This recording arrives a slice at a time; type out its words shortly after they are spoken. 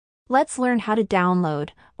Let's learn how to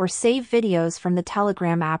download or save videos from the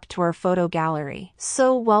Telegram app to our photo gallery.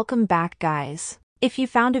 So welcome back, guys. If you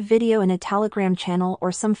found a video in a Telegram channel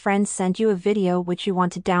or some friends sent you a video which you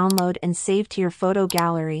want to download and save to your photo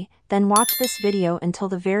gallery, then watch this video until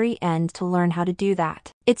the very end to learn how to do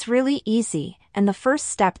that. It's really easy, and the first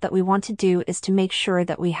step that we want to do is to make sure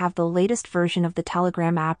that we have the latest version of the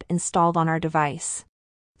Telegram app installed on our device.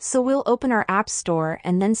 So we'll open our App Store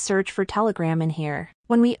and then search for Telegram in here.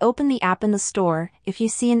 When we open the app in the store, if you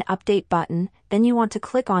see an update button, then you want to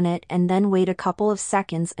click on it and then wait a couple of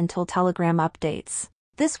seconds until Telegram updates.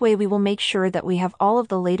 This way we will make sure that we have all of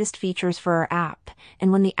the latest features for our app,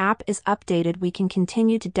 and when the app is updated we can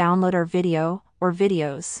continue to download our video or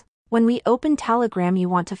videos. When we open Telegram, you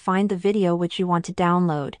want to find the video which you want to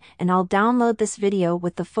download, and I'll download this video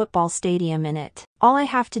with the football stadium in it. All I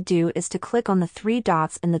have to do is to click on the three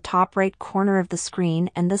dots in the top right corner of the screen,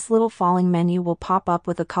 and this little falling menu will pop up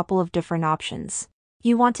with a couple of different options.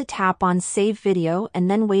 You want to tap on Save Video and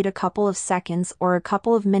then wait a couple of seconds or a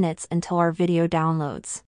couple of minutes until our video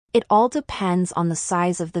downloads. It all depends on the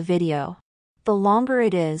size of the video. The longer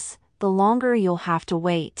it is, the longer you'll have to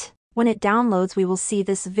wait. When it downloads, we will see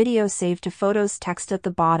this video saved to photos text at the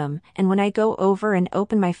bottom, and when I go over and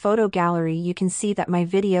open my photo gallery, you can see that my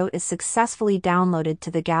video is successfully downloaded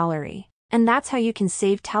to the gallery. And that's how you can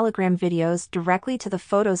save Telegram videos directly to the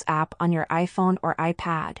Photos app on your iPhone or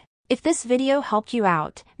iPad. If this video helped you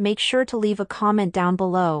out, make sure to leave a comment down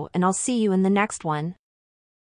below, and I'll see you in the next one.